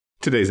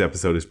Today's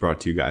episode is brought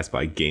to you guys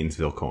by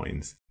Gainesville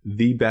Coins,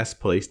 the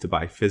best place to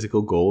buy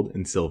physical gold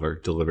and silver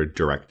delivered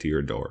direct to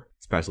your door,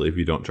 especially if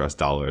you don't trust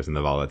dollars and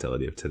the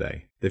volatility of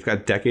today. They've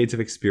got decades of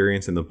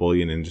experience in the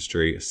bullion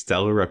industry, a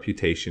stellar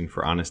reputation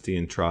for honesty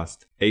and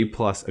trust,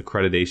 A-plus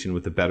accreditation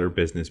with the Better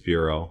Business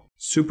Bureau,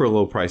 super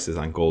low prices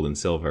on gold and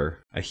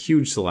silver, a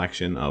huge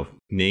selection of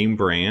name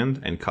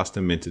brand and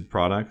custom minted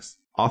products,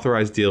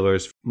 authorized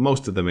dealers for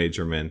most of the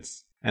major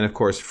mints, and of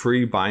course,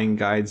 free buying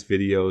guides,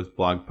 videos,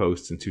 blog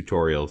posts, and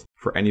tutorials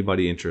for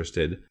anybody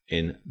interested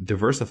in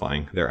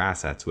diversifying their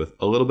assets with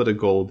a little bit of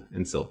gold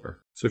and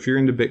silver. So if you're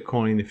into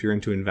Bitcoin, if you're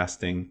into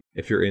investing,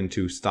 if you're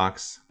into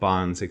stocks,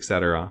 bonds,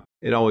 etc.,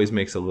 it always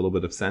makes a little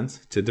bit of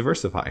sense to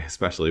diversify,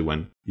 especially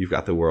when you've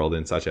got the world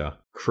in such a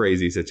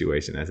crazy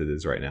situation as it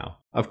is right now.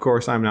 Of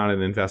course, I'm not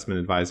an investment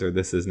advisor.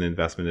 This isn't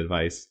investment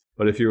advice.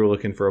 But if you were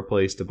looking for a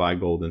place to buy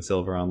gold and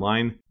silver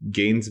online,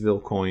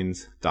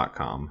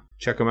 GainesvilleCoins.com.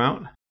 Check them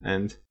out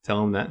and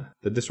tell them that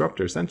the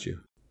Disruptor sent you.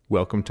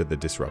 Welcome to The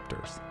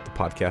Disruptors, the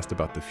podcast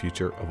about the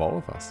future of all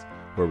of us,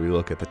 where we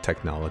look at the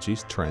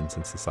technologies, trends,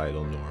 and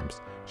societal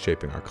norms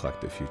shaping our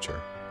collective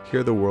future.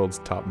 Hear the world's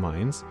top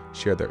minds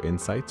share their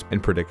insights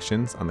and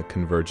predictions on the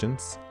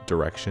convergence,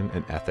 direction,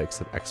 and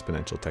ethics of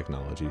exponential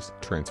technologies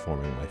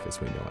transforming life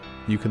as we know it.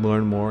 You can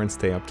learn more and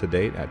stay up to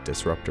date at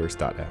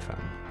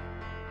disruptors.fm.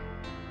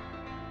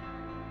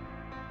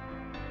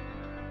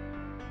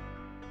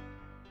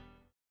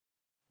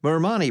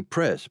 Mermani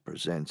Press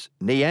presents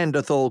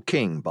Neanderthal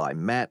King by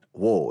Matt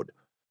Ward.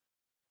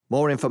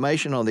 More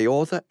information on the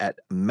author at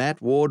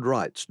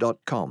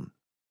mattwardwrites.com.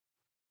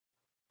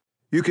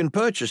 You can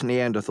purchase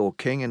Neanderthal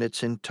King in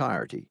its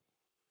entirety,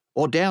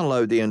 or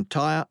download the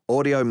entire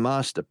audio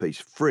masterpiece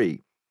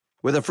free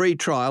with a free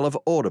trial of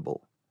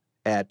Audible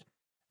at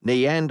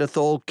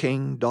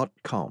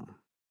neanderthalking.com.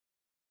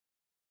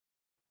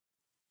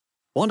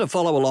 Want to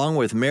follow along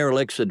with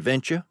Miralick's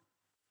adventure?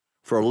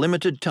 For a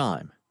limited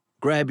time,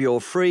 grab your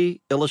free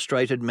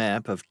illustrated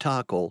map of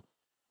Tarkal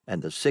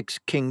and the 6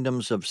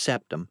 kingdoms of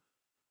Saptum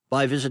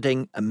by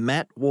visiting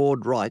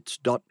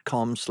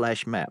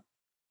mattwardwrites.com/map.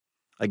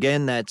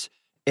 Again, that's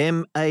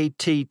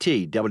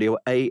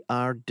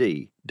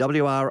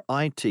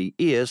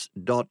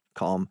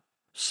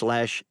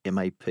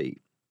mattwardwrites.com/map.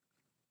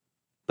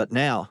 But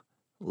now,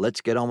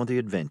 let's get on with the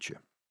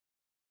adventure.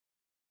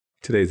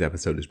 Today's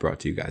episode is brought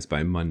to you guys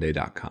by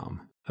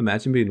Monday.com.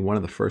 Imagine being one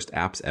of the first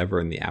apps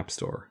ever in the App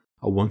Store.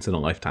 A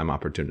once-in-a-lifetime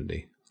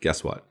opportunity.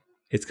 Guess what?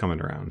 It's coming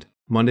around.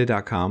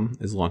 Monday.com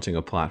is launching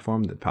a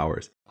platform that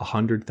powers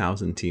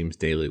 100,000 teams'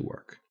 daily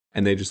work.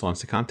 And they just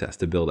launched a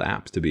contest to build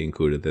apps to be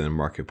included in their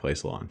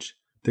marketplace launch.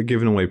 They're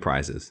giving away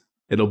prizes.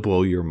 It'll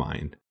blow your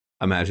mind.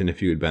 Imagine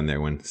if you had been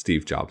there when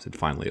Steve Jobs had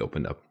finally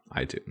opened up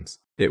iTunes.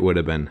 It would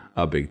have been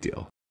a big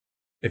deal.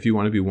 If you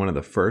want to be one of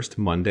the first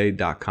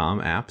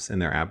Monday.com apps in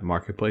their app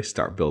marketplace,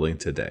 start building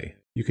today.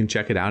 You can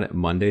check it out at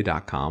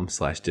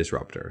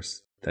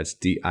monday.com/disruptors. That's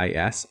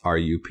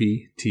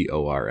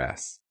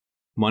DISRUPTORS.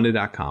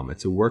 Monday.com.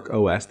 It's a work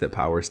OS that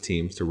powers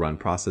teams to run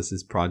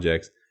processes,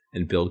 projects,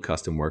 and build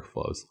custom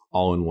workflows,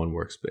 all in one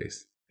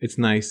workspace. It's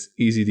nice,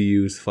 easy to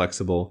use,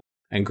 flexible,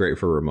 and great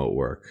for remote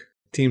work.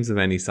 Teams of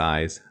any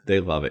size, they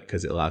love it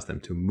because it allows them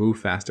to move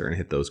faster and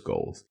hit those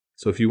goals.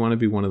 So if you want to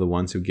be one of the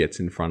ones who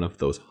gets in front of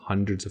those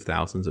hundreds of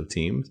thousands of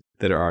teams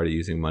that are already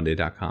using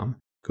Monday.com,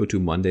 go to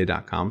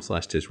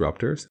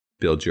monday.com/disruptors,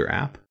 build your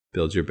app,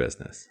 build your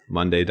business.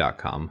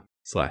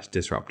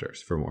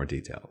 Monday.com/disruptors for more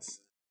details.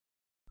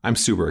 I'm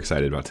super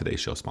excited about today's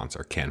show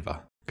sponsor,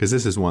 Canva, because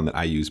this is one that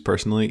I use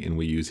personally and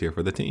we use here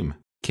for the team.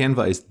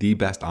 Canva is the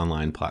best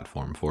online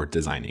platform for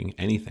designing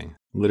anything.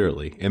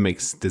 Literally, it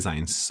makes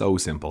design so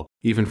simple,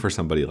 even for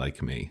somebody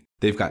like me.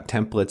 They've got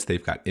templates,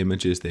 they've got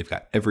images, they've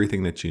got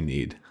everything that you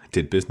need. I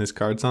did business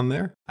cards on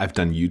there. I've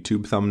done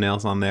YouTube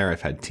thumbnails on there.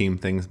 I've had team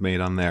things made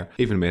on there.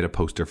 Even made a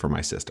poster for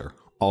my sister,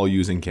 all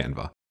using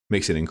Canva.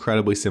 Makes it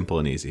incredibly simple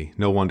and easy.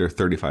 No wonder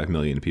 35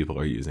 million people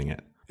are using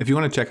it. If you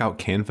want to check out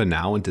Canva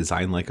now and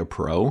design like a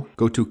pro,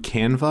 go to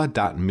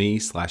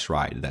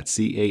canva.me/ride. That's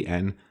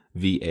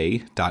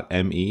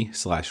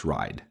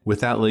canva.me/ride. With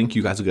that link,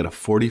 you guys will get a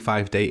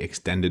 45-day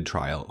extended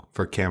trial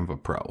for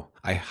Canva Pro.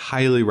 I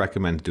highly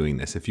recommend doing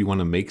this. If you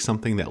want to make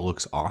something that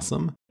looks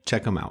awesome,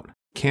 check them out.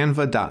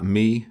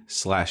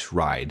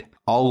 Canva.me/ride.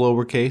 All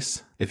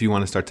lowercase if you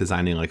want to start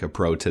designing like a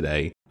pro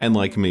today. And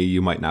like me,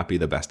 you might not be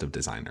the best of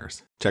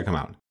designers. Check them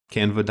out.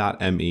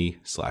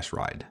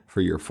 Canva.me/ride for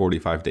your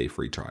 45-day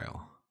free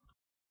trial.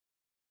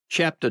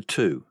 Chapter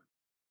 2.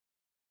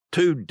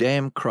 Too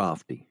Damn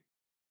Crafty.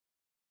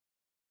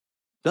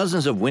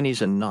 Dozens of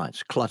whinnies and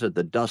knights cluttered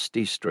the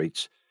dusty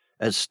streets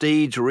as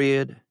steeds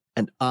reared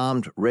and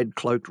armed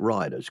red-cloaked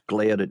riders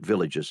glared at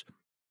villagers.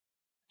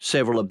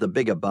 Several of the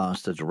bigger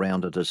bastards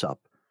rounded us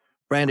up,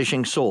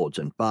 brandishing swords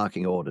and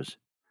barking orders.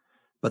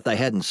 But they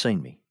hadn't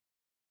seen me.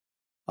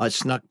 I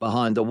snuck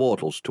behind the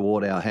Wortles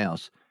toward our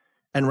house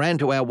and ran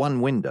to our one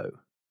window.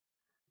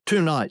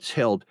 2 knights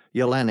held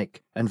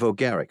Yelanik and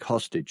Vogaric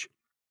hostage.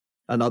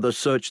 Another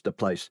searched the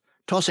place,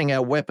 tossing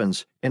our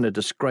weapons in a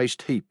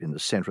disgraced heap in the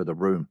centre of the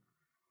room.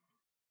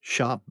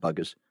 Sharp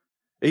buggers,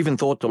 Even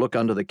thought to look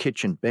under the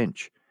kitchen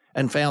bench,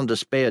 and found the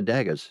spare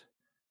daggers.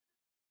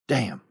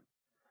 Damn.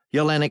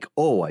 Yelanik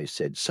always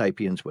said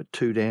sapiens were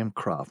too damn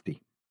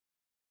crafty.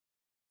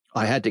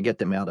 I had to get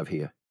them out of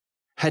here.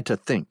 Had to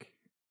think.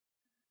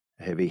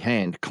 A heavy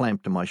hand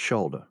clamped to my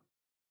shoulder.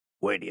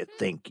 Where do you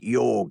think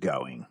you're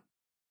going?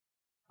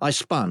 I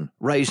spun,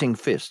 raising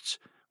fists.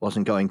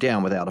 Wasn't going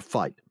down without a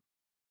fight.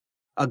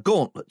 A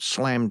gauntlet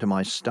slammed to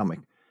my stomach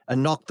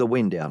and knocked the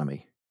wind out of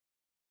me.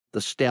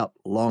 The stout,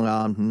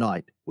 long-armed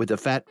knight with the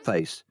fat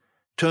face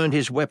turned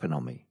his weapon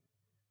on me,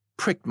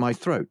 pricked my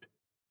throat.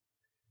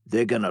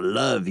 They're going to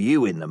love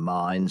you in the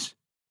mines.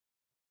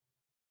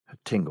 A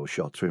tingle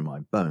shot through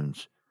my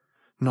bones.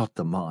 Not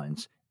the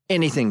mines.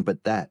 Anything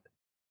but that.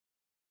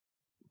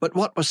 But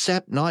what was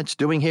Sap Knights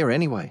doing here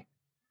anyway?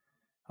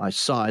 I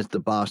sized the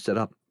bastard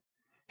up.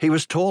 He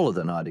was taller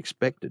than I'd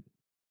expected.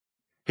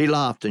 He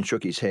laughed and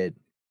shook his head.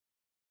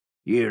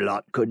 You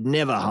lot could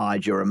never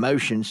hide your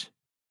emotions.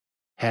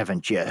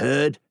 Haven't you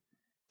heard?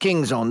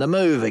 King's on the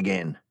move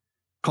again.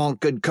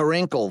 Conquered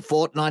Karenkel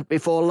fortnight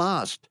before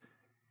last.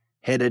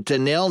 Headed to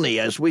Nelny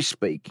as we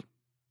speak.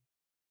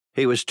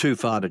 He was too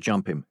far to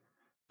jump him.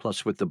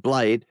 Plus, with the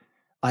blade,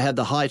 I had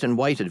the height and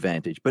weight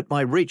advantage, but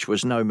my reach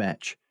was no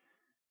match,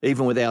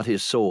 even without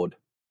his sword.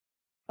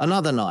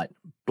 Another knight,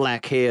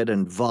 black-haired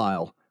and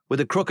vile, with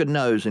a crooked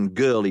nose and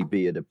girly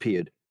beard,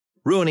 appeared,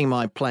 ruining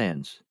my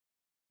plans.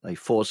 They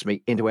forced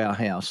me into our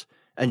house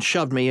and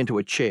shoved me into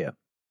a chair.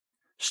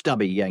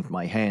 Stubby yanked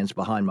my hands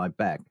behind my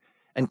back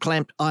and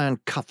clamped iron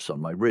cuffs on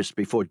my wrist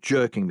before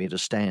jerking me to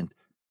stand.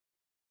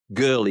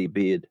 Girly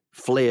beard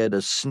flared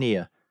a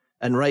sneer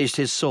and raised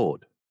his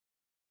sword.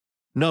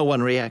 No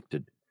one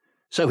reacted,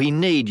 so he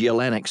kneed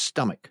Yelanik's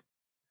stomach.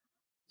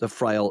 The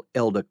frail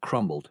elder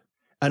crumbled,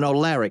 and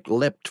Olaric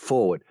leapt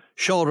forward,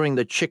 shouldering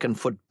the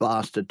chicken-foot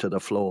bastard to the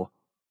floor.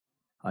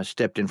 I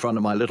stepped in front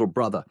of my little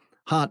brother,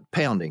 heart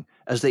pounding,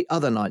 as the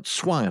other knight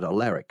swung at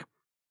Olaric.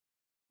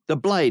 The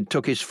blade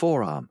took his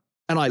forearm,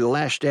 and I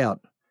lashed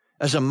out,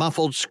 as a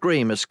muffled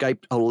scream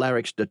escaped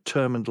Olaric's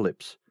determined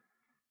lips.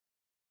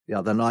 The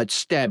other knight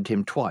stabbed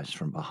him twice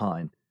from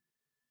behind.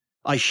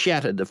 I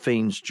shattered the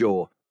fiend's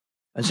jaw,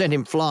 and sent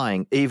him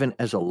flying even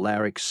as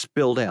Olaric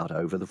spilled out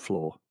over the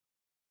floor.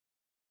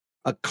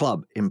 A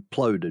club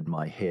imploded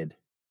my head.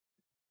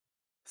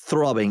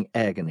 Throbbing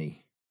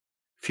agony,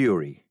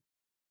 fury,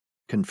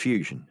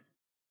 confusion.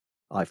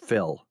 I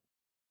fell.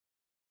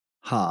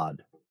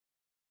 Hard.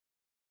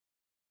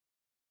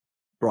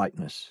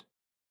 Brightness.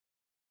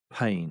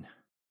 Pain.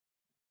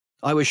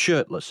 I was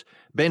shirtless,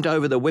 bent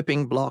over the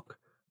whipping block,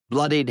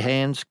 bloodied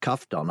hands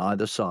cuffed on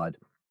either side.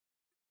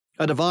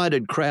 A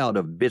divided crowd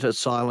of bitter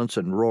silence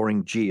and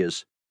roaring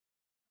jeers.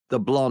 The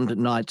blonde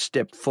knight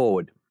stepped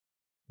forward,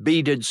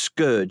 beaded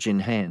scourge in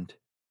hand.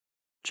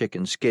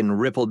 Chicken skin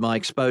rippled my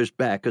exposed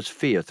back as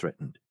fear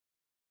threatened.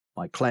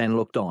 My clan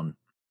looked on.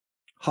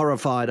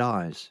 Horrified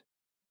eyes,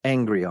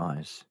 angry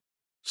eyes,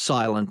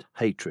 silent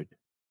hatred.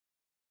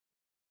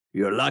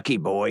 You're lucky,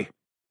 boy,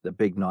 the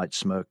big knight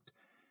smirked.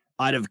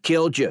 I'd have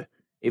killed you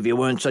if you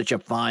weren't such a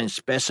fine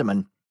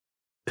specimen.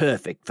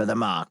 Perfect for the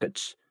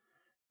markets.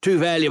 Too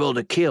valuable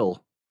to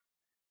kill.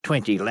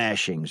 20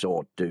 lashings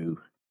ought do.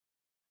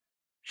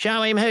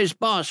 Show him who's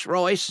boss,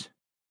 Royce,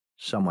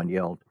 someone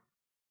yelled.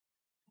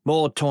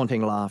 More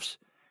taunting laughs,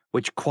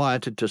 which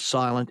quieted to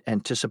silent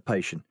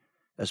anticipation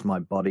as my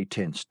body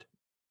tensed.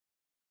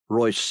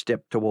 Royce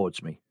stepped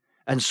towards me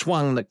and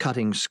swung the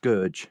cutting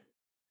scourge.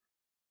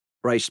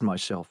 Braced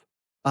myself,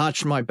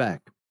 arched my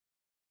back.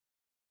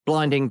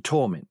 Blinding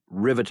torment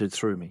riveted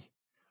through me,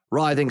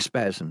 writhing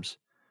spasms,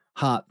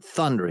 heart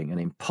thundering an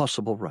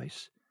impossible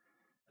race.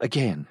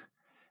 Again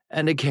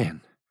and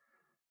again.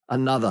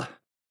 Another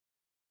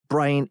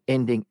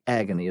brain-ending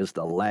agony as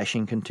the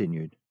lashing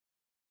continued.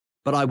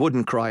 But I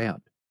wouldn't cry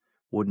out,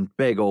 wouldn't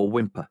beg or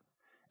whimper,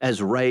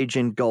 as rage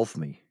engulfed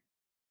me,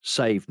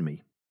 saved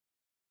me.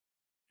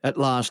 At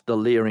last the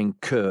leering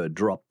cur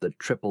dropped the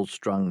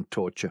triple-strung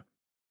torture.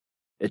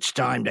 It's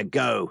time to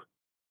go.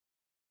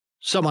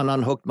 Someone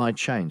unhooked my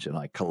chains and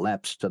I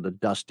collapsed to the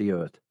dusty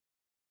earth.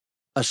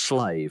 A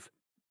slave,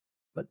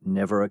 but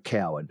never a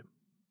coward.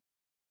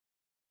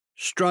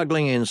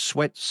 Struggling in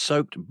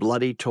sweat-soaked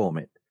bloody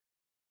torment,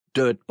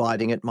 dirt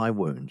biting at my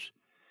wounds,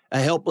 a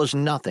helpless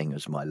nothing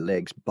as my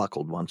legs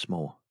buckled once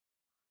more.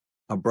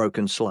 A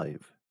broken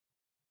slave.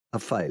 A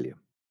failure.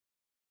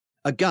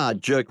 A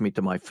guard jerked me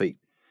to my feet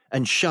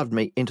and shoved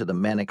me into the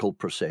manacled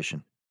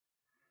procession.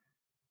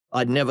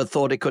 I'd never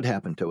thought it could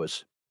happen to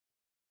us.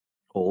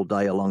 All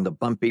day along the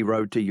bumpy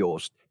road to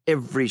Yorst,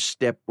 every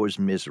step was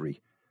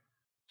misery.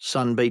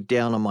 Sun beat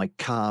down on my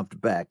carved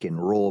back in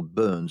raw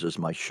burns as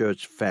my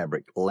shirt's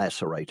fabric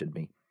lacerated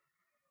me.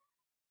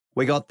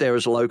 We got there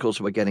as locals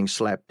were getting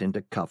slapped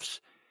into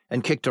cuffs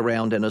and kicked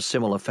around in a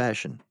similar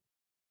fashion.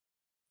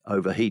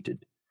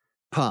 Overheated,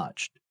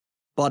 parched,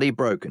 body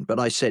broken, but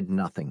I said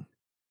nothing.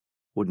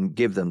 Wouldn't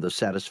give them the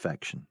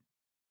satisfaction.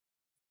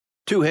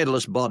 2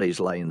 headless bodies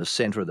lay in the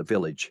center of the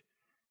village.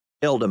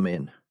 Elder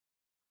men.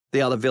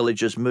 The other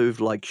villagers moved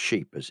like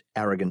sheep as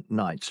arrogant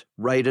knights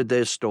raided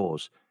their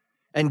stores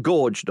and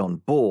gorged on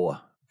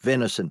boar,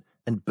 venison,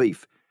 and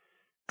beef,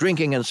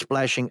 drinking and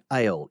splashing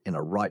ale in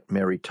a right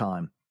merry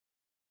time.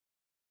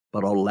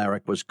 But old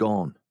Larrick was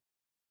gone,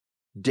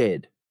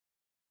 dead,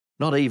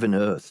 not even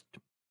earthed.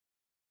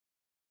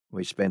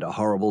 We spent a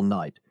horrible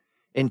night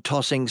in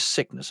tossing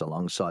sickness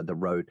alongside the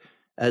road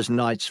as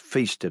nights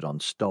feasted on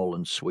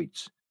stolen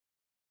sweets,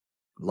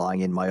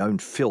 lying in my own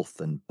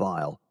filth and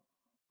bile,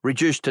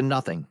 reduced to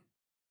nothing,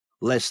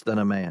 less than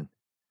a man.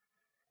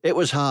 It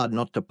was hard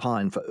not to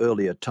pine for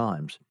earlier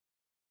times.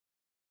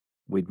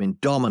 We'd been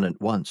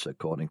dominant once,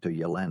 according to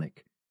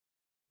Yelanik,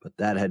 but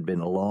that had been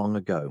long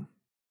ago.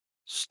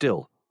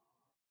 Still,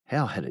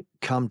 how had it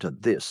come to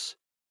this?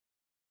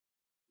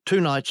 2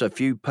 knights a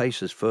few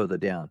paces further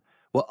down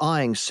were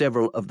eyeing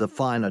several of the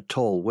finer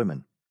tall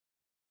women.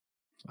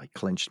 I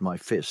clenched my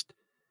fist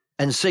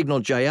and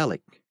signalled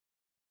Jayalik.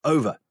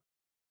 Over.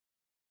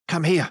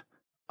 Come here,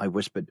 I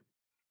whispered.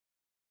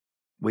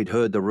 We'd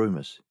heard the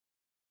rumours.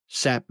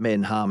 Sap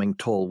men harming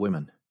tall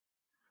women.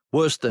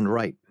 Worse than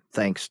rape,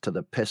 thanks to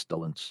the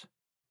pestilence.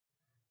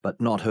 But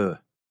not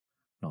her,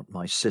 not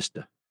my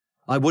sister.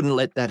 I wouldn't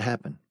let that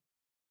happen.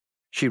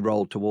 She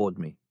rolled toward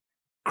me,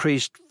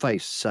 creased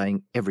face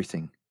saying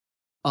everything,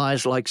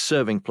 eyes like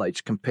serving plates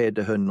compared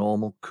to her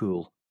normal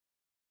cool.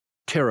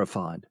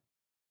 Terrified,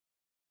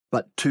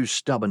 but too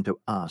stubborn to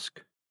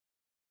ask.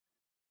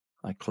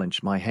 I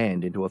clenched my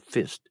hand into a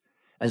fist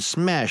and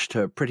smashed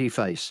her pretty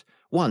face,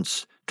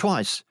 once,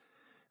 twice,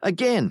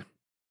 again,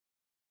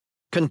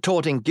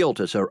 contorting guilt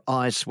as her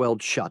eyes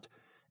swelled shut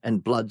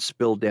and blood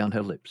spilled down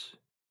her lips.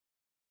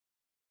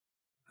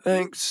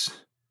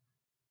 Thanks,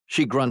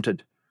 she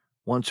grunted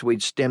once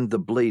we'd stemmed the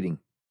bleeding.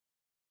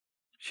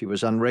 She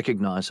was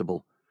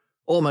unrecognizable,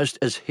 almost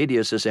as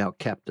hideous as our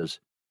captors.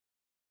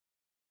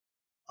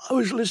 I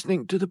was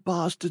listening to the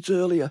bastards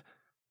earlier,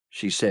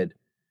 she said.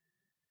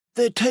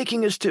 They're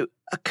taking us to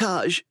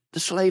Akaj, the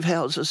slave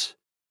houses.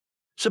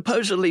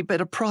 Supposedly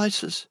better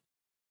prices.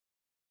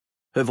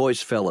 Her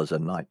voice fell as a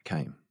night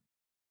came,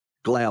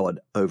 glowered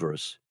over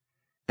us,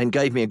 and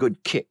gave me a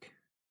good kick.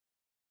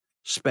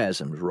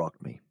 Spasms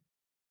rocked me.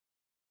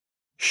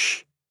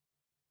 Shh.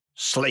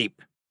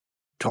 Sleep.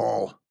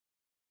 Tall.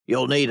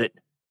 You'll need it.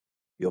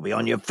 You'll be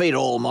on your feet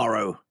all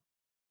morrow.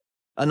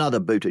 Another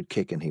booted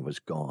kick and he was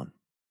gone.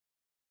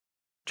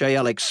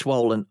 Jayalik's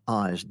swollen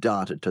eyes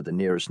darted to the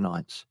nearest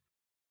knights.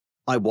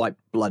 I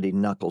wiped bloody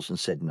knuckles and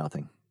said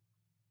nothing.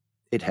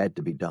 It had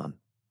to be done.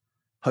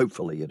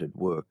 Hopefully it'd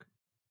work.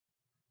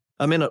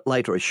 A minute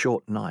later, a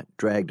short knight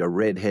dragged a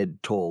red-head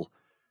tall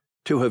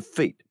to her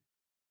feet,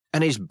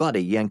 and his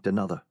buddy yanked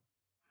another.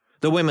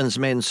 The women's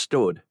men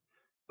stood,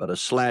 but a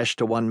slash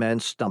to one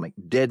man's stomach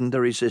deadened the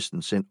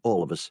resistance in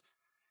all of us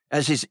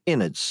as his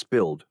innards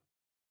spilled,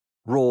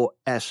 raw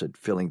acid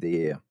filling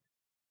the air.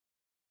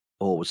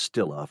 All was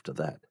still after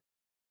that.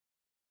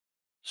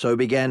 So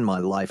began my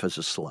life as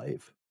a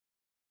slave.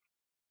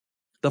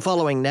 The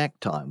following knack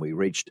time we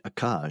reached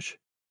Akaj.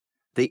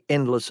 The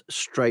endless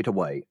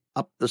straightaway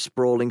up the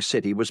sprawling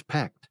city was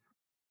packed.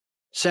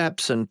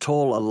 Saps and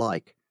tall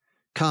alike,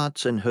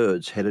 carts and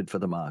herds headed for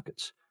the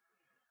markets.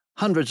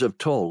 Hundreds of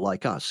tall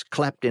like us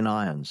clapped in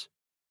irons.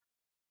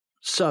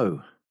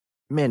 So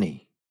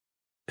many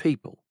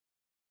people.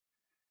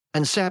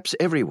 And saps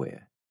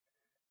everywhere.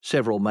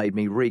 Several made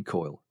me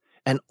recoil,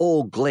 and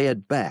all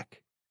glared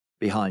back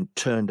behind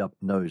turned-up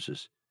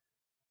noses.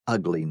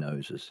 Ugly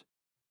noses.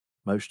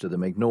 Most of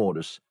them ignored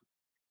us.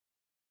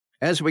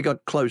 As we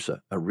got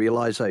closer, a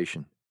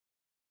realization.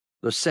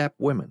 The sap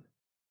women.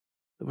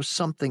 There was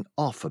something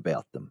off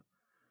about them.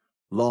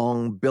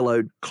 Long,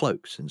 billowed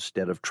cloaks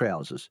instead of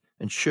trousers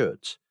and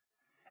shirts,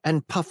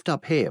 and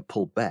puffed-up hair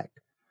pulled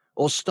back,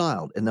 or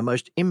styled in the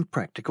most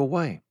impractical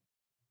way.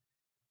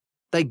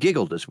 They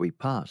giggled as we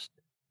passed.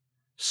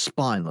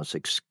 Spineless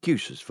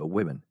excuses for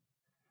women.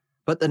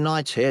 But the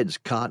knights' heads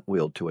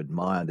cartwheeled to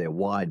admire their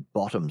wide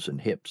bottoms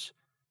and hips.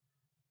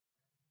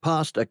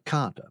 Past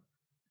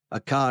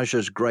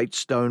Akaj's great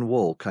stone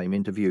wall came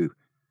into view.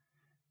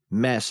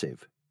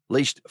 Massive,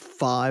 least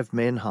 5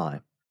 men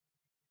high.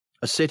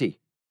 A city,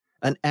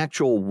 an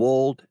actual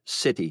walled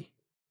city.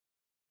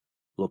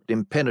 Looked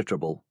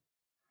impenetrable,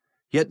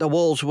 yet the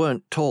walls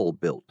weren't tall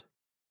built.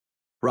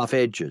 Rough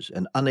edges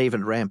and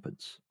uneven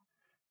ramparts.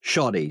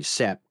 Shoddy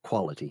sap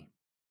quality.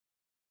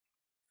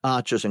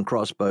 Archers and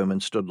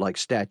crossbowmen stood like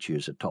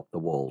statues atop the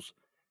walls.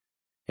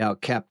 Our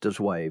captors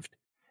waved,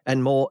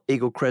 and more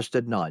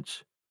eagle-crested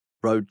knights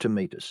rode to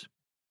meet us,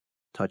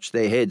 touched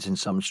their heads in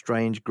some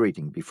strange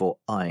greeting before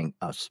eyeing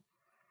us,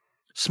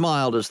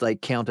 smiled as they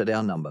counted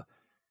our number,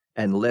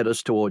 and led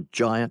us toward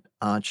giant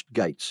arched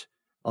gates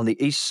on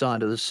the east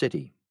side of the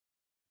city.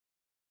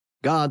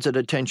 Guards at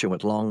attention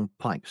with long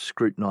pikes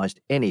scrutinized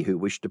any who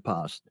wished to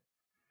pass.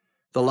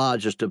 The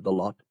largest of the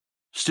lot,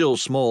 still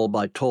small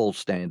by tall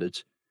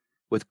standards,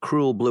 with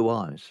cruel blue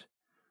eyes,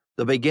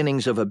 the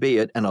beginnings of a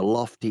beard and a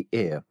lofty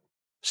air,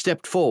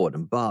 stepped forward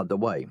and barred the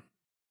way.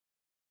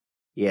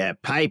 "Yeah,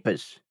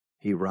 papers,"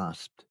 he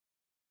rasped.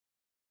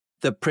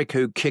 The prick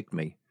who kicked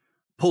me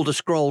pulled a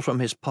scroll from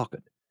his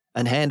pocket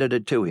and handed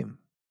it to him.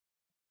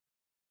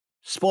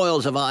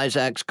 Spoils of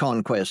Isaac's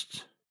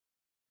conquests.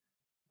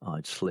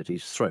 I'd slit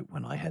his throat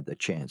when I had the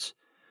chance.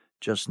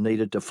 Just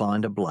needed to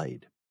find a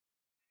blade.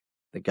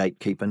 The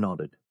gatekeeper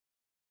nodded.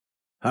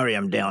 Hurry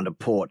him down to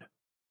port.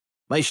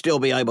 May still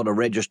be able to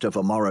register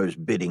for Morrow's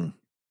bidding.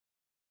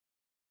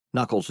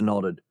 Knuckles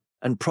nodded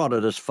and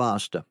prodded us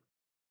faster.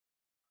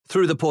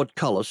 Through the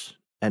portcullis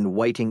and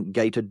waiting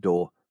gated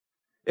door,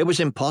 it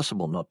was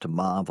impossible not to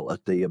marvel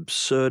at the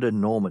absurd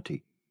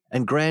enormity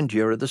and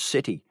grandeur of the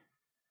city.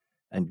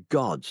 And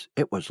gods,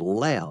 it was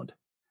loud.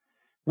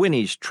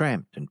 Whinnies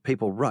tramped and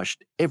people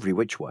rushed every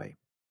which way.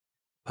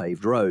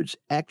 Paved roads,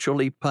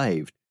 actually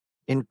paved,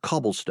 in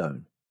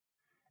cobblestone.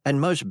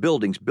 And most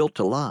buildings built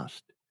to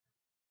last.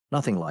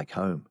 Nothing like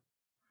home.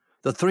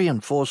 The 3-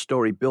 and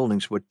 4-story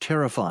buildings were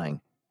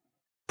terrifying.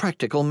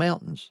 Practical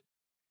mountains.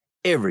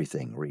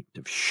 Everything reeked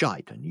of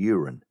shite and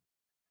urine.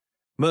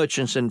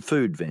 Merchants and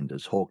food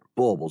vendors hawked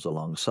baubles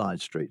along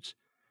side streets,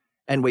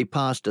 and we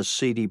passed a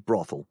seedy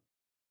brothel.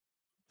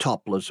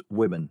 Topless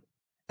women,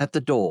 at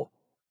the door,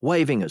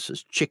 waving us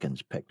as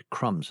chickens pecked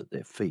crumbs at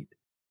their feet.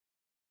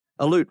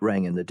 A lute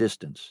rang in the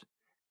distance,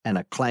 and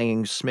a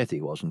clanging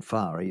smithy wasn't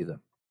far either.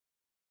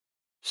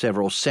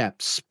 Several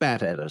saps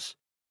spat at us,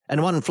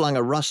 and one flung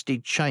a rusty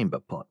chamber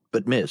pot,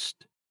 but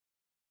missed.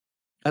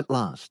 At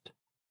last,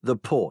 the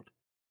port.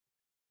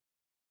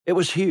 It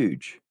was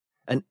huge,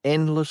 an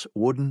endless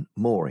wooden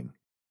mooring.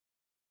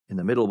 In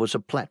the middle was a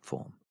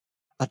platform.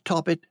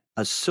 Atop it,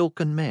 a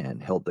silken man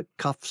held the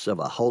cuffs of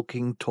a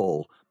hulking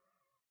tall,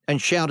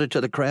 and shouted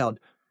to the crowd,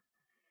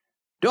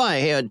 Do I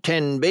hear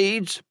 10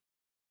 beads?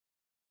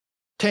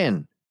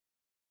 10.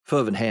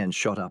 Fervent hands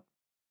shot up.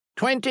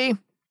 20.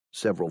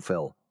 Several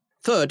fell.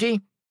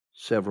 30.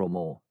 Several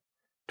more.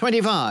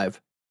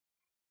 25.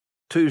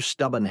 2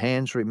 stubborn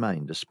hands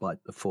remained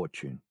despite the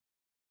fortune.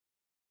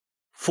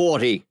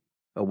 40.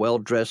 A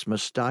well-dressed,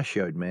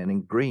 mustachioed man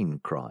in green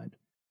cried.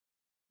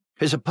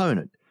 His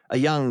opponent, a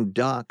young,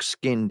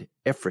 dark-skinned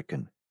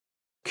African,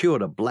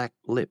 cured a black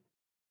lip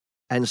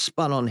and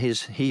spun on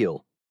his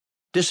heel,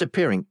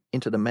 disappearing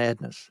into the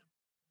madness.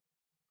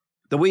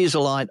 The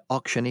weasel-eyed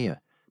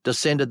auctioneer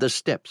descended the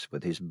steps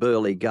with his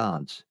burly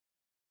guards.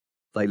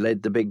 They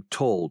led the big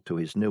tall to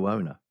his new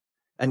owner,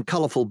 and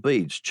colourful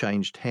beads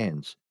changed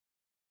hands.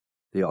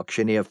 The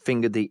auctioneer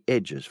fingered the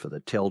edges for the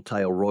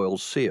telltale royal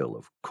seal,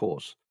 of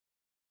course.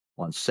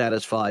 Once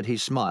satisfied, he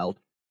smiled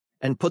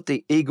and put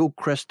the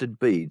eagle-crested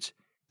beads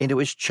into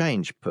his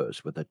change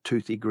purse with a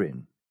toothy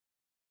grin.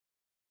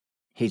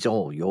 He's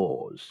all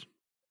yours.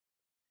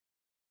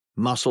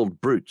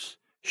 Muscled brutes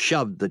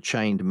shoved the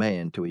chained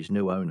man to his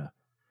new owner,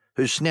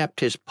 who snapped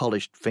his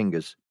polished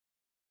fingers.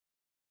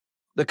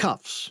 The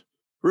cuffs.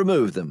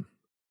 Remove them.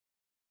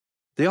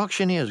 The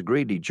auctioneer's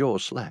greedy jaw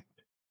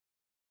slacked.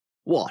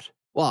 What?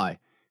 Why,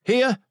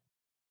 here?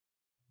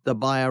 The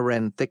buyer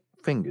ran thick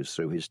fingers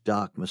through his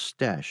dark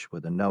moustache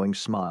with a knowing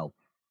smile.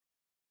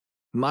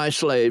 My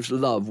slaves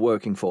love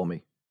working for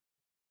me.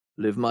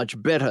 Live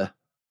much better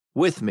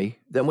with me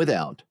than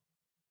without.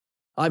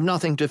 I've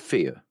nothing to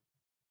fear.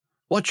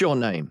 What's your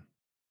name?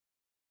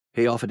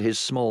 He offered his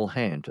small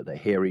hand to the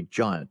hairy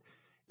giant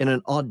in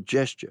an odd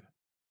gesture.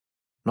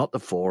 Not the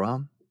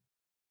forearm.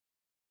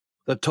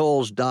 The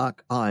tall's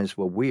dark eyes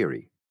were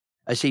weary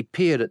as he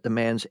peered at the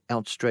man's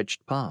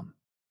outstretched palm.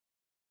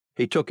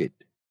 He took it.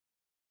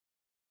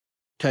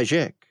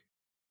 Tajek.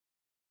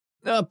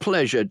 A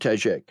pleasure,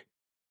 Tajek.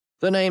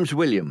 The name's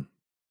William.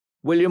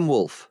 William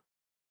Wolfe.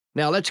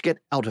 Now let's get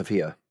out of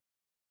here.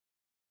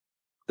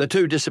 The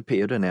two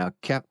disappeared, and our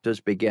captors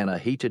began a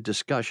heated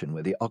discussion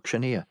with the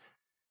auctioneer.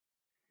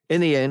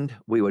 In the end,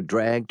 we were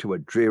dragged to a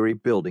dreary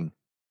building,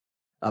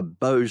 a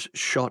bow's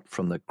shot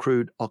from the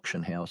crude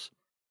auction house.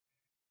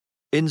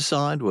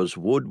 Inside was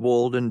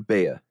wood-walled and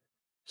bare,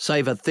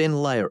 save a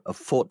thin layer of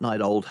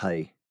fortnight-old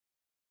hay.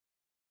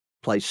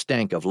 Place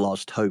stank of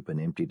lost hope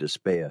and empty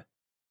despair,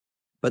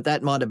 but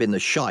that might have been the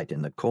shite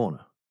in the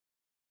corner.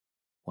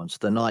 Once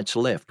the knights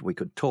left, we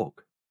could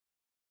talk.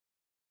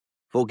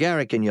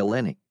 Vulgaric and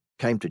Yelenic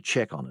came to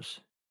check on us.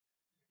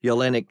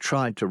 Yelenic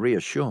tried to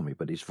reassure me,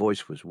 but his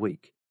voice was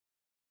weak.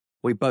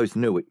 We both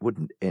knew it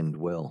wouldn't end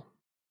well.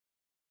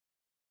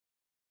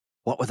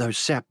 What were those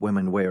sap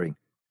women wearing?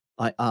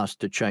 I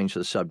asked to change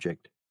the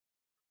subject.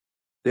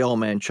 The old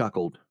man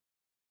chuckled.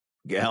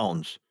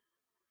 Gowns.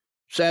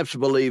 Saps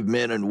believe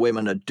men and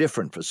women are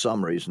different for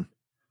some reason.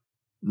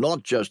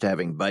 Not just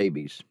having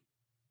babies.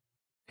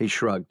 He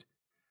shrugged,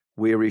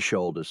 weary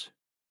shoulders.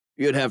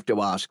 You'd have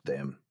to ask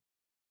them.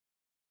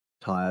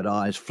 Tired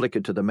eyes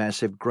flickered to the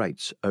massive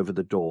grates over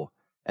the door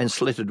and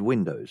slitted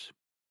windows.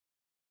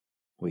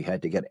 We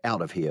had to get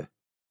out of here.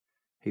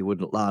 He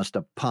wouldn't last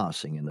a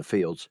passing in the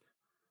fields,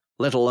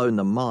 let alone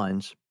the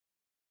mines.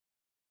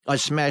 I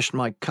smashed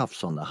my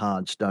cuffs on the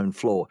hard stone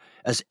floor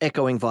as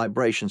echoing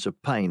vibrations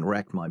of pain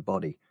racked my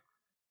body.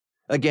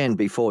 Again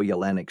before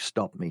Yelenic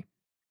stopped me.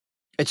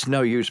 It's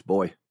no use,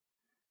 boy.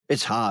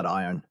 It's hard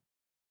iron.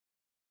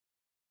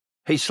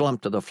 He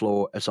slumped to the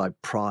floor as I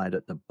pried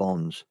at the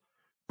bonds,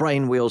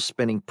 brain wheels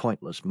spinning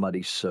pointless,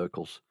 muddy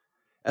circles,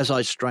 as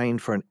I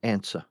strained for an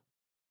answer.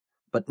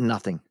 But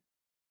nothing.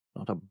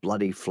 Not a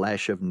bloody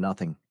flash of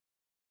nothing.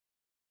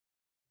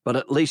 But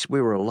at least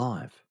we were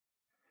alive.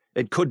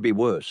 It could be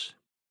worse.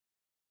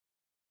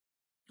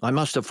 I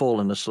must have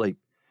fallen asleep,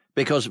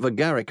 because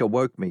Vagaric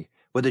awoke me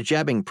with a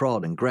jabbing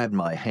prod and grabbed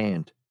my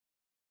hand.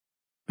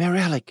 "Mary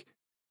Alec,"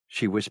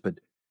 she whispered,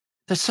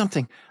 "there's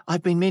something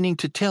I've been meaning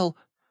to tell."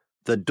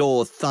 The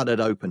door thudded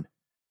open,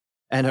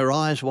 and her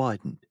eyes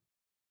widened.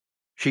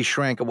 She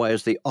shrank away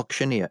as the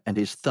auctioneer and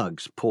his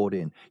thugs poured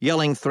in,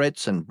 yelling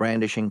threats and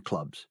brandishing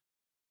clubs.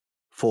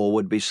 4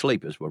 would-be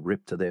sleepers were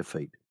ripped to their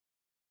feet.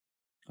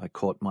 I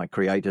caught my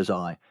creator's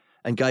eye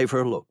and gave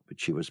her a look, but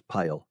she was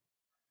pale.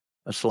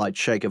 A slight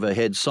shake of her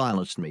head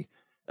silenced me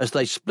as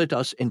they split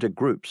us into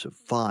groups of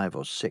 5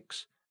 or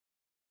 6.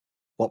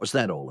 What was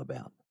that all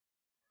about?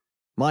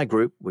 My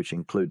group, which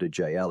included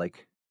J.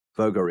 Alec,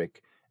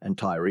 Vogaric, and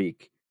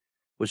Tyreek,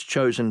 was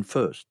chosen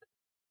first.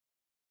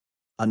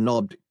 A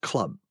knobbed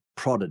club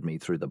prodded me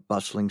through the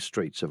bustling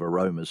streets of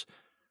aromas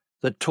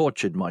that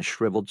tortured my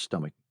shriveled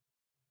stomach,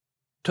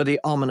 to the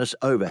ominous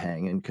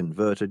overhang and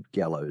converted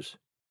gallows.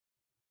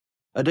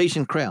 A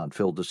decent crowd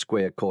filled the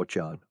square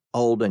courtyard,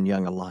 old and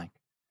young alike.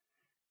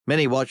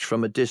 Many watched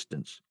from a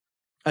distance,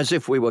 as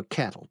if we were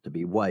cattle to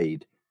be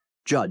weighed,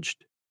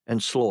 judged,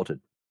 and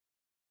slaughtered.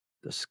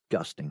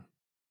 Disgusting.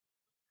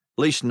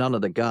 Least none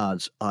of the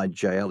guards eyed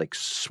J. Alec's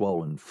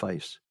swollen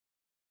face.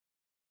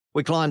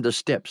 We climbed the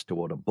steps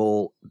toward a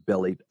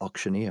ball-bellied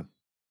auctioneer.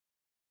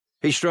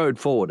 He strode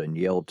forward and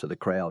yelled to the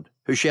crowd,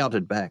 who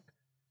shouted back.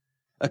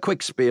 A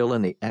quick spiel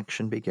and the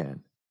action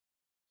began.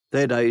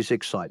 Their day's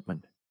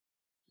excitement.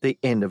 The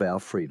end of our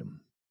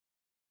freedom.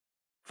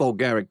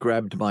 Volgaric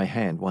grabbed my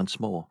hand once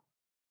more.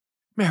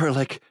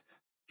 "Marilek,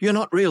 you're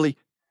not really—"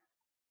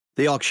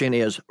 The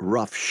auctioneer's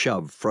rough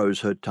shove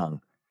froze her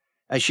tongue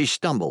as she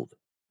stumbled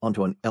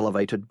onto an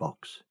elevated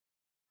box.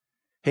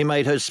 He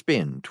made her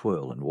spin,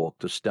 twirl, and walk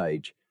the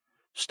stage,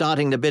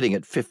 starting the bidding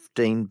at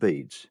 15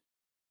 beads.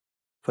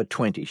 For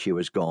 20 she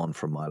was gone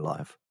from my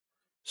life,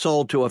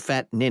 sold to a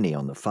fat ninny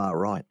on the far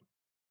right.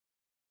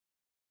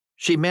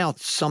 She mouthed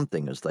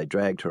something as they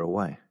dragged her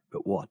away,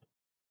 but what?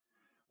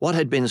 What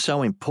had been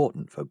so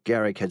important for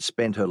Garrick had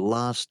spent her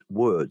last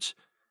words?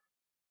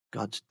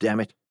 God's damn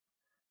it,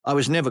 I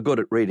was never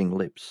good at reading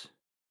lips.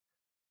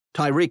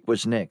 Tyreek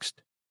was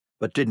next,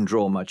 but didn't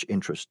draw much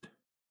interest.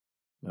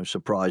 No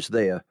surprise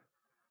there.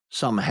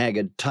 Some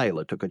haggard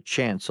tailor took a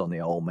chance on the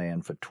old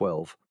man for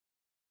 12.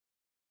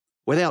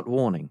 Without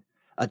warning,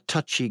 a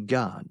touchy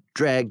guard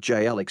dragged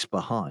J. Alex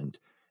behind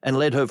and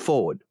led her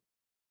forward.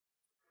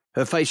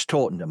 Her face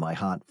tautened and my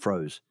heart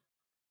froze.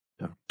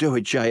 "Don't do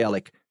it, J.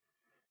 Alec."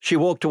 She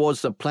walked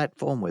towards the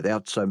platform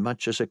without so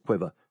much as a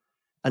quiver,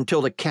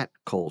 until the cat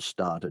call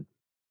started.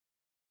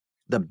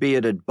 The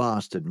bearded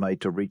bastard made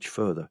to reach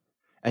further,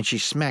 and she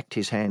smacked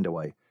his hand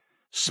away,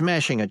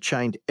 smashing a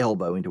chained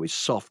elbow into his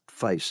soft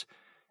face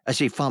as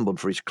he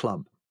fumbled for his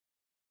club.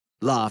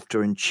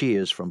 Laughter and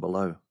cheers from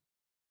below.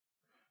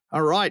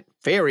 "All right,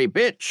 fairy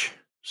bitch,"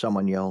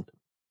 someone yelled.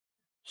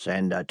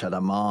 "Send her to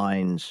the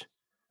mines,"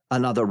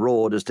 another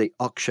roared as the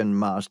auction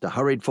master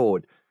hurried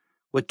forward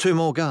with 2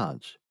 more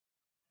guards.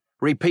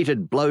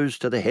 Repeated blows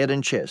to the head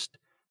and chest,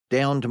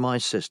 down to my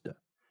sister,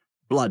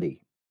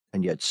 bloody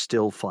and yet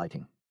still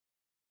fighting.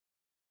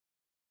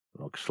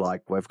 "Looks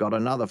like we've got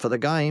another for the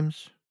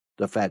games,"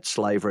 the fat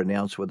slaver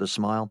announced with a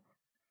smile.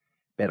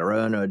 "Better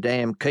earn her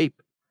damn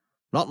keep,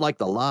 not like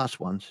the last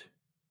ones."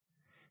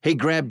 He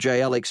grabbed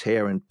J. Alec's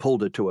hair and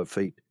pulled her to her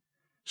feet,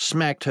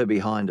 smacked her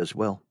behind as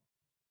well.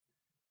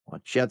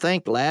 "What you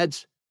think,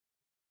 lads?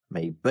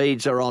 Me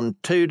beads are on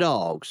 2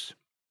 dogs."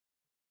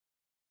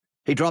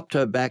 He dropped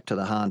her back to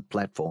the hard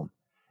platform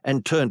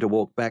and turned to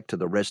walk back to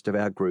the rest of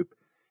our group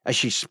as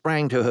she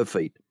sprang to her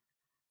feet.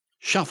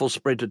 Shuffle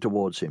sprinted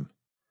towards him.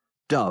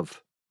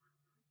 Dove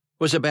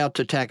was about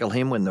to tackle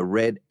him when the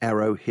red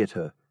arrow hit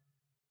her,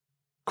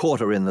 caught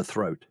her in the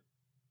throat.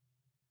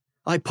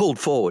 I pulled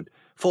forward,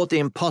 fought the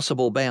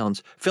impossible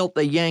bounds, felt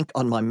the yank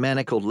on my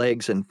manacled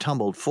legs and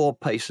tumbled 4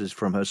 paces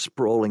from her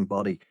sprawling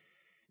body,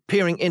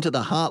 peering into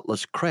the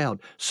heartless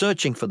crowd,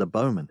 searching for the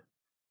bowman.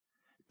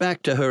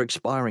 Back to her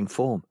expiring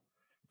form.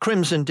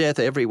 Crimson death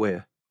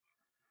everywhere.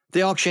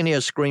 The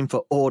auctioneer screamed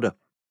for order,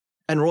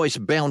 and Royce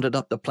bounded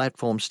up the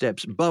platform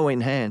steps, bow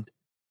in hand.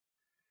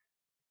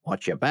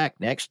 "Watch your back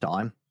next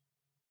time."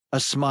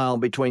 A smile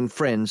between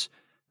friends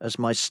as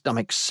my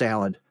stomach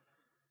soured.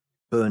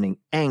 Burning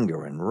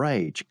anger and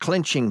rage,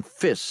 clenching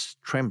fists,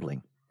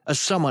 trembling,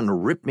 as someone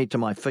ripped me to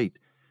my feet,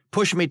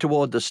 pushed me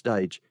toward the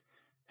stage.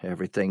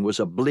 Everything was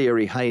a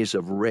bleary haze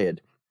of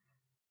red.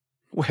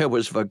 Where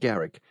was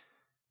Vogaric?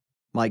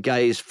 My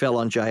gaze fell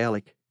on J.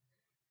 Alec.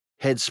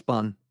 Head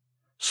spun,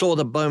 saw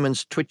the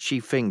bowman's twitchy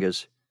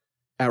fingers,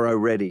 arrow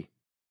ready,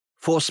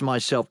 forced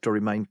myself to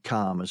remain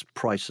calm as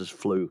prices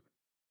flew.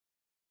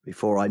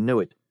 Before I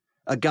knew it,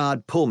 a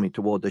guard pulled me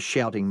toward the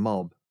shouting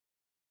mob.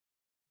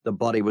 The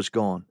body was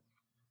gone,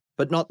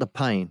 but not the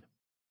pain.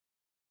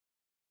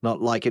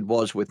 Not like it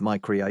was with my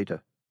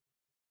creator.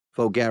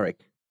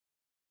 Vogaric,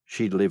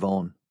 she'd live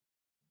on,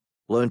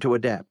 learn to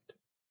adapt.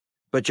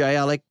 But J.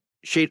 Alec,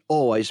 She'd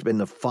always been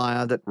the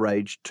fire that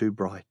raged too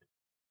bright,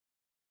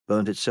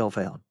 burnt itself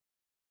out.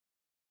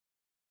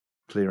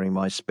 Clearing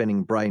my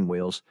spinning brain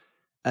wheels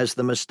as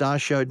the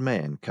mustachioed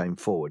man came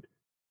forward.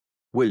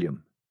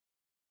 William.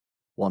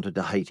 Wanted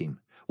to hate him,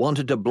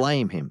 wanted to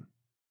blame him,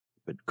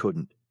 but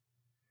couldn't.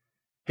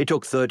 He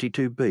took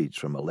 32 beads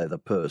from a leather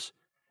purse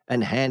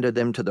and handed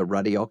them to the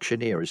ruddy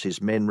auctioneer as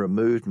his men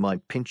removed my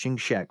pinching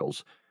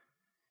shackles,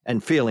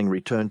 and feeling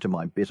returned to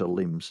my bitter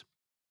limbs.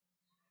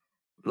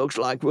 "Looks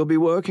like we'll be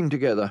working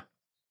together,"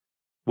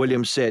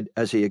 William said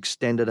as he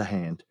extended a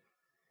hand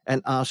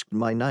and asked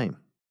my name.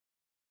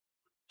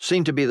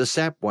 Seemed to be the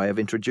sap way of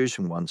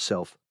introducing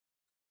oneself.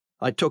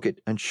 I took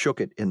it and shook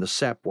it in the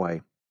sap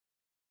way.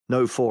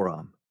 No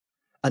forearm,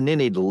 a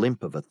ninnied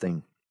limp of a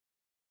thing.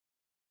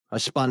 I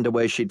spun to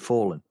where she'd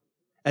fallen,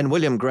 and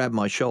William grabbed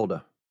my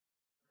shoulder.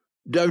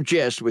 "Don't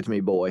jest with me,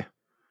 boy.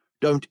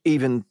 Don't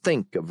even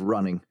think of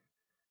running.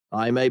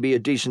 I may be a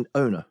decent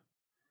owner,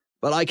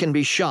 but I can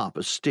be sharp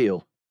as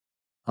steel.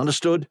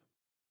 Understood?"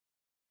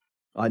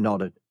 I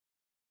nodded,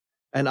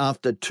 and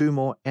after 2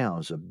 more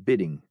hours of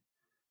bidding,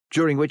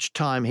 during which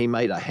time he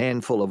made a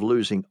handful of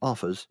losing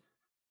offers,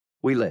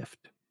 we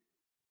left.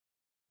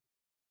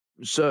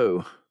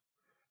 "So,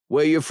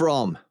 where you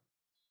from?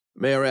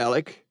 Mayor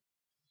Alec?"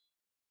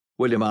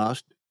 William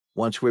asked,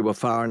 once we were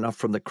far enough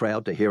from the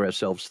crowd to hear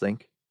ourselves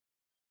think.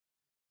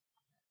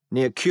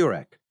 "Near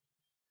Curac."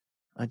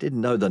 I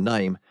didn't know the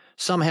name.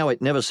 Somehow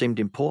it never seemed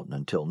important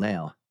until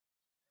now.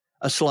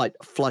 A slight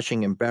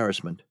flushing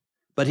embarrassment,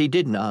 but he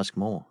didn't ask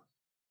more.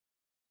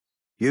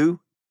 "You?"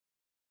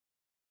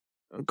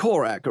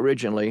 "Curac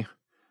originally,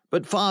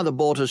 but father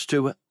brought us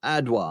to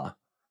Adwa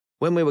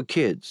when we were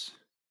kids.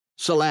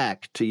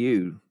 Salak to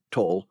you,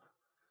 Tall.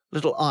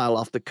 Little isle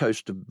off the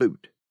coast of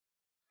Boot.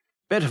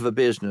 Better for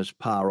business,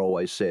 Pa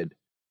always said.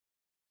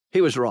 He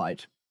was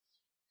right."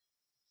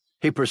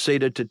 He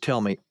proceeded to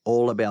tell me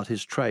all about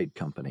his trade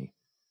company.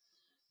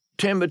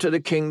 "Timber to the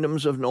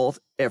kingdoms of North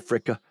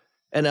Africa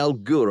and El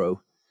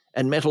Guro,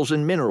 and metals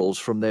and minerals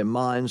from their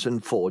mines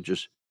and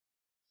forges.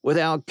 With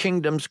our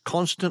kingdoms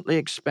constantly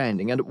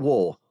expanding and at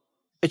war,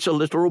 it's a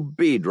literal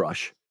bead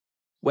rush.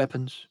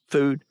 Weapons,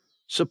 food,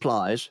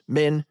 supplies,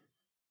 men,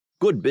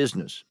 good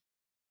business."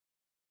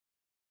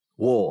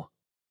 War.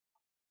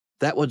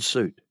 That would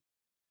suit.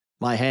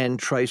 My hand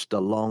traced a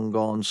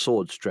long-gone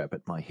sword strap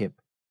at my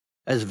hip,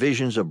 as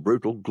visions of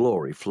brutal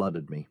glory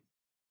flooded me.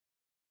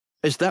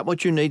 "Is that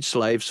what you need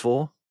slaves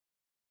for?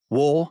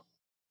 War?"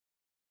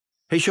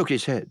 He shook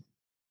his head.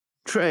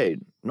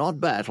 "Trade, not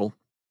battle.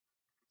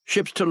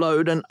 Ships to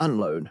load and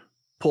unload,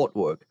 port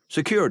work,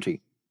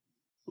 security.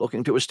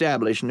 Looking to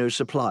establish new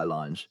supply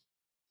lines.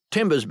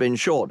 Timber's been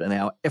short and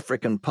our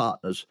African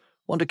partners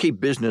want to keep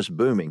business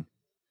booming.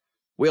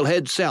 We'll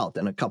head south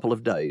in a couple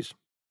of days."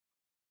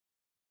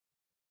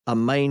 A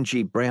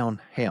mangy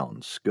brown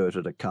hound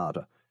skirted a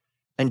carter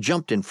and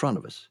jumped in front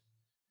of us.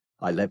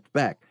 I leapt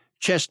back,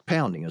 chest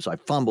pounding as I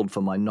fumbled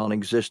for my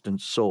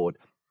non-existent sword.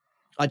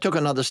 I took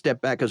another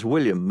step back as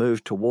William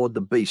moved toward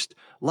the beast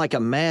like a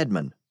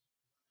madman.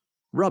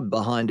 Rubbed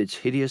behind its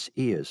hideous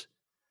ears,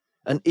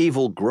 an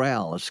evil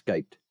growl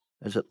escaped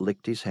as it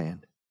licked his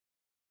hand.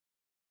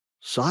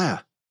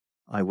 "Sire,"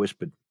 I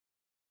whispered.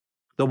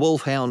 The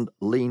wolfhound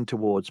leaned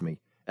towards me,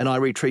 and I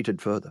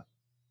retreated further.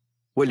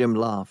 William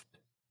laughed.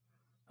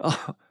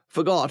 "Oh,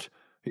 forgot.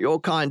 Your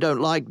kind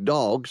don't like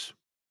dogs."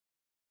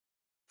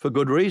 For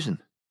good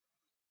reason.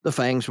 The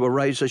fangs were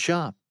razor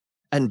sharp,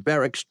 and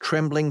Barrick's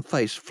trembling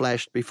face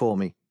flashed before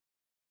me.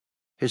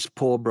 His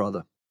poor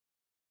brother.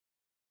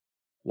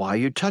 "Why are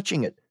you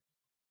touching it?"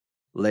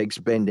 Legs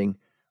bending,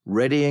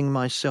 readying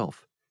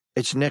myself.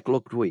 Its neck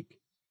looked weak,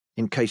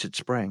 in case it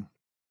sprang.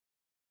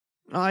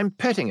 "I'm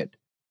petting it.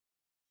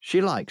 She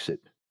likes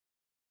it."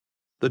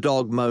 The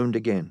dog moaned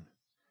again,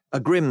 a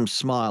grim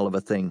smile of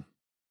a thing.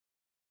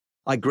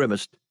 I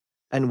grimaced,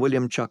 and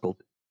William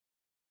chuckled.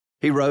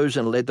 He rose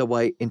and led the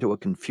way into a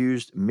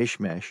confused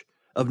mishmash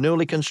of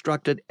newly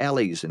constructed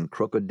alleys and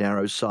crooked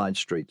narrow side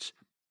streets.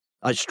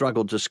 I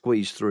struggled to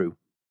squeeze through.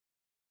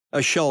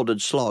 A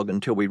shouldered slog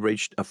until we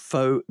reached a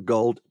faux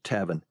gold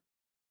tavern,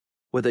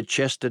 with a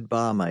chested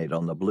barmaid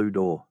on the blue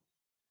door.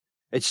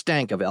 It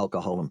stank of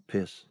alcohol and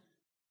piss.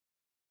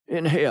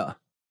 "In here."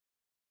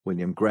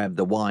 William grabbed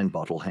the wine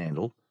bottle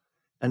handle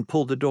and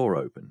pulled the door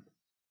open.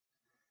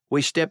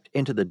 We stepped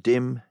into the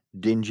dim,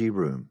 dingy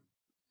room.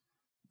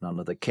 None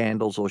of the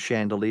candles or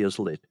chandeliers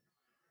lit.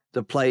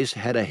 The place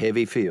had a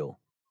heavy feel,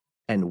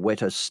 and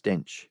wetter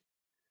stench.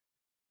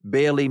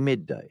 Barely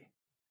midday,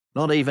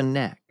 not even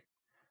knack,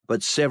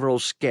 but several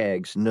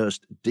skags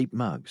nursed deep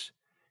mugs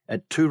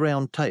at 2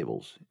 round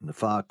tables in the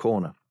far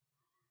corner.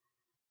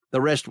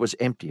 The rest was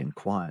empty and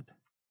quiet.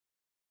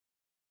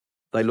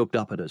 They looked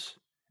up at us,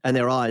 and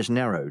their eyes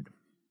narrowed.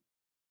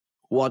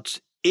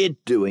 "What's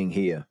it doing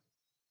here?"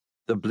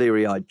 the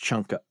bleary-eyed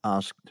chunker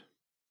asked.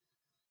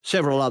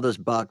 Several others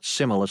barked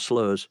similar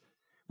slurs,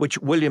 which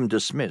William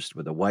dismissed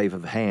with a wave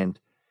of hand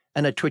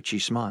and a twitchy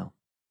smile.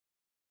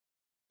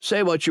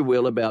 "Say what you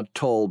will about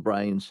Tall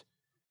Brains.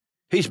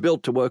 He's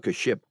built to work a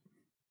ship."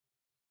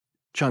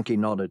 Chunky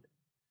nodded,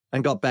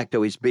 and got back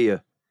to his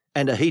beer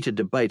and a heated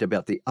debate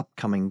about the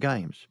upcoming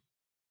games.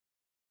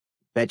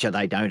 "Betcha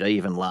they don't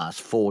even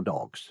last 4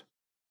 dogs."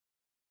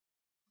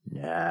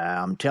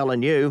 "Nah, I'm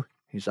telling you,"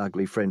 his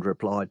ugly friend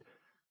replied.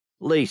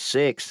 "Least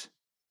 6.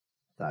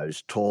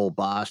 Those tall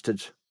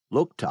bastards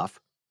look tough.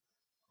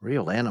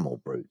 Real animal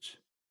brutes."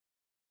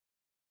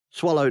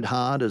 Swallowed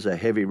hard as a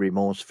heavy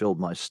remorse filled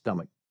my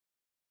stomach.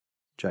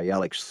 J.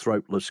 Alec's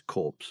throatless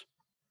corpse.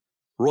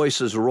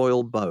 Royce's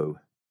royal bow.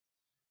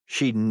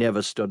 She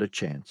never stood a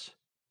chance.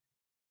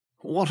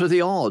 "What are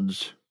the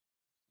odds?"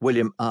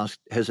 William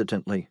asked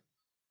hesitantly.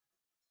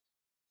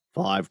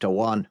 5 to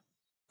 1.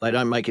 They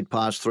don't make it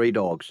past 3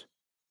 dogs.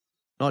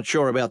 Not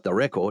sure about the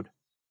record.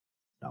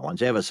 No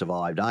one's ever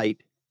survived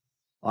 8.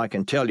 I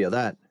can tell you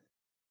that.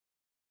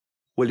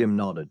 William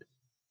nodded,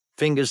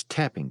 fingers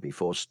tapping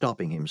before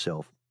stopping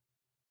himself.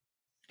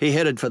 He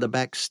headed for the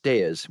back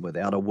stairs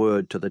without a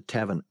word to the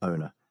tavern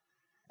owner,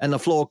 and the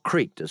floor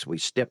creaked as we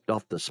stepped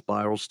off the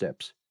spiral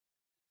steps.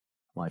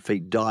 My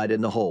feet died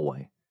in the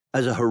hallway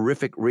as a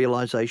horrific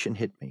realization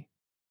hit me.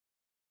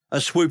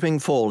 A swooping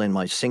fall in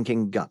my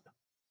sinking gut.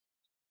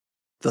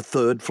 The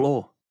 3rd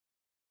floor.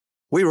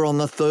 We were on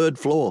the 3rd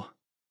floor.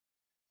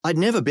 I'd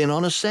never been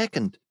on a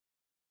 2nd.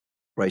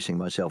 Bracing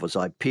myself as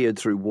I peered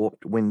through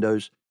warped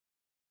windows,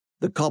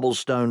 the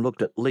cobblestone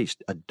looked at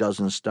least a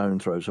dozen stone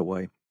throws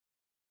away.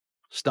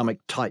 Stomach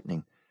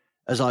tightening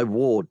as I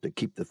warred to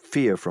keep the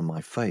fear from my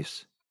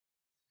face.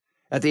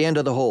 At the end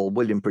of the hall,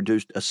 William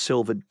produced a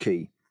silvered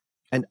key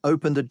and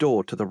opened the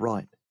door to the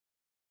right.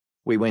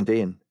 We went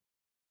in.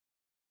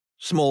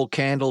 Small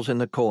candles in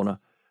the corner,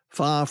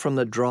 far from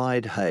the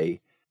dried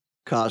hay,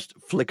 cast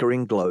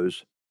flickering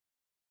glows.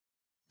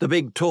 The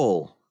big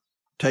tall,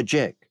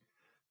 Tajek,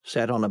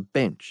 sat on a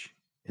bench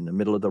in the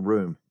middle of the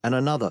room, and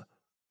another,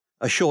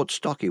 a short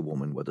stocky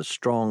woman with a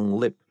strong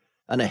lip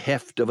and a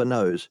heft of a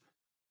nose,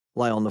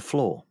 lay on the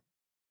floor.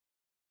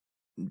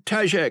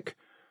 "Tajek,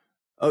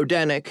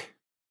 Odanik,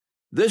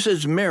 this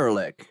is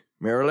Miralek.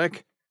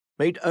 Miralek,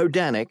 meet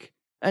Odanik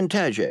and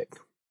Tajek."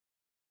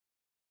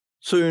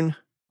 Soon,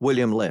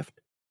 William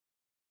left.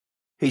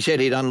 He said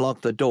he'd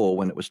unlock the door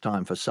when it was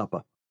time for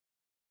supper.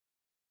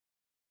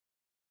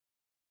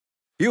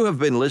 You have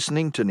been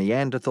listening to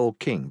Neanderthal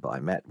King by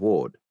Matt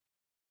Ward.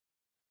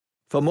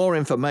 For more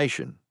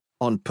information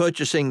on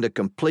purchasing the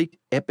complete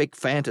epic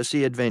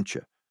fantasy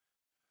adventure,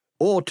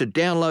 or to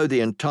download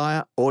the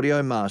entire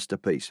audio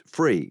masterpiece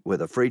free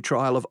with a free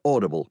trial of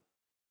Audible,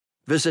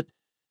 visit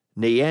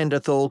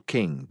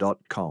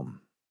neanderthalking.com.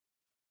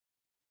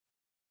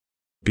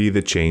 Be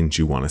the change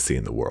you want to see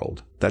in the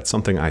world. That's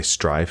something I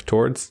strive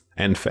towards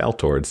and fail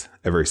towards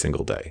every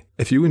single day.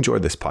 If you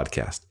enjoyed this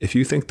podcast, if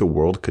you think the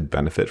world could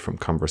benefit from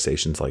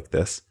conversations like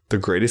this, the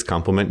greatest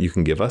compliment you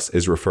can give us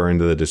is referring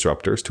to the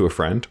Disruptors to a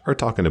friend or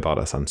talking about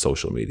us on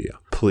social media.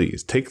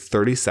 Please take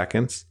 30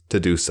 seconds to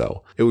do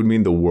so. It would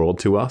mean the world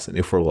to us, and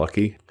if we're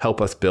lucky,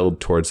 help us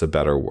build towards a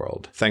better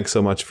world. Thanks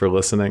so much for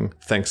listening.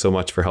 Thanks so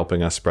much for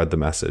helping us spread the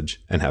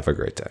message, and have a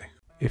great day.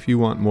 If you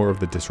want more of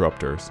the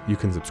Disruptors, you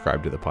can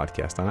subscribe to the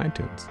podcast on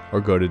iTunes or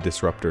go to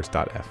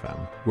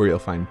disruptors.fm, where you'll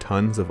find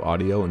tons of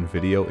audio and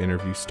video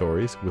interview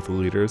stories with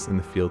leaders in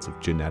the fields of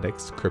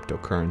genetics,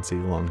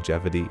 cryptocurrency,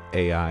 longevity,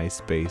 AI,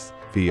 space,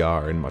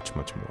 VR, and much,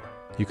 much more.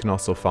 You can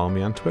also follow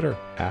me on Twitter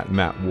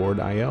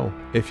 @MattWardIO.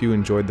 If you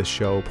enjoyed the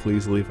show,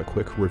 please leave a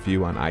quick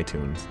review on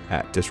iTunes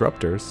at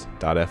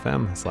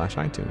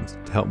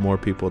disruptors.fm/iTunes to help more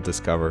people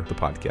discover the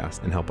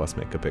podcast and help us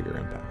make a bigger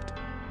impact.